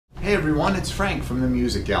Hey everyone, it's Frank from the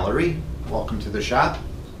Music Gallery. Welcome to the shop.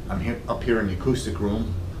 I'm up here in the acoustic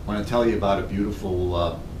room. I want to tell you about a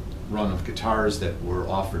beautiful run of guitars that were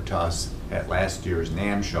offered to us at last year's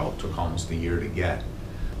NAMM show. It took almost a year to get.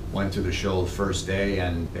 Went to the show the first day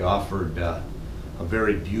and they offered a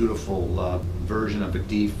very beautiful version of a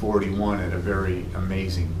D-41 at a very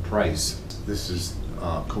amazing price. This is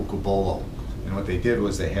Cocobolo, and what they did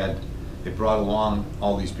was they brought along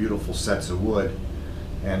all these beautiful sets of wood.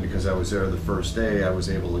 And because I was there the first day, I was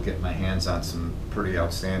able to get my hands on some pretty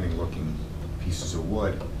outstanding looking pieces of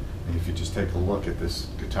wood. And if you just take a look at this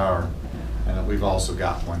guitar, and we've also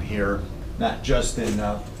got one here, not just in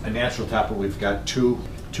a natural top, but we've got two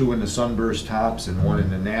in the sunburst tops and one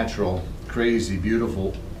in the natural. Crazy,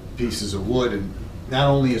 beautiful pieces of wood. And not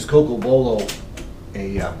only is Cocobolo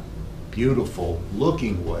a beautiful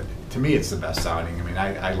looking wood, to me it's the best sounding. I mean,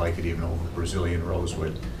 I like it even over Brazilian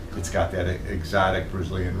rosewood. It's got that exotic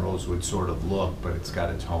Brazilian rosewood sort of look, but it's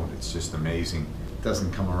got a tone. It's just amazing. It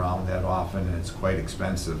doesn't come around that often, and it's quite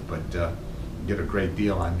expensive, but you get a great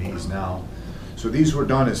deal on these now. So these were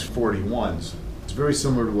done as 41s. It's very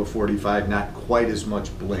similar to a 45, not quite as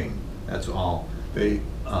much bling. That's all. They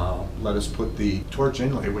let us put the torch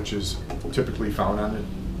inlay, which is typically found on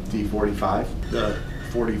the D45, the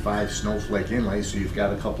 45 snowflake inlay, so you've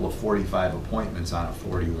got a couple of 45 appointments on a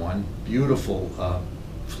 41. Beautiful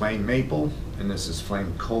flame maple, and this is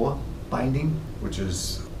flame koa binding, which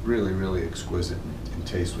is really, really exquisite in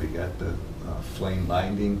taste. We got the flame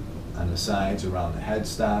binding on the sides around the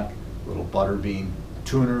headstock, little butterbean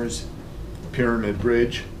tuners, pyramid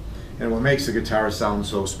bridge. And what makes the guitar sound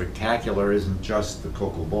so spectacular isn't just the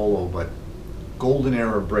Cocobolo, but golden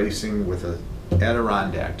era bracing with a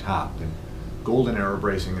Adirondack top. And golden era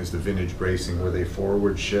bracing is the vintage bracing where they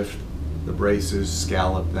forward shift the braces,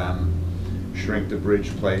 scallop them, shrink the bridge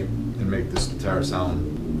plate, and make this guitar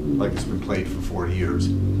sound like it's been played for 40 years.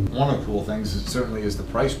 One of the cool things certainly is the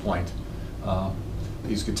price point.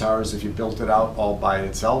 These guitars, if you built it out all by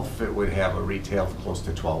itself, it would have a retail of close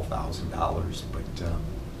to $12,000. But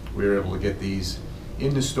we were able to get these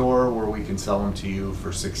in the store where we can sell them to you for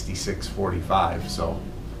 $66.45. So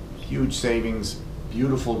huge savings,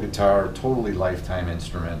 beautiful guitar, totally lifetime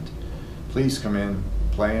instrument. Please come in,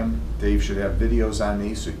 play them. Dave should have videos on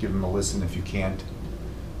these, so give them a listen if you can't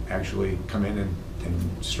actually come in and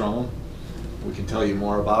strum them. We can tell you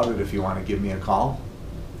more about it if you want to give me a call,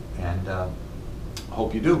 and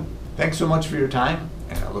hope you do. Thanks so much for your time,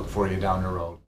 and I look for you down the road.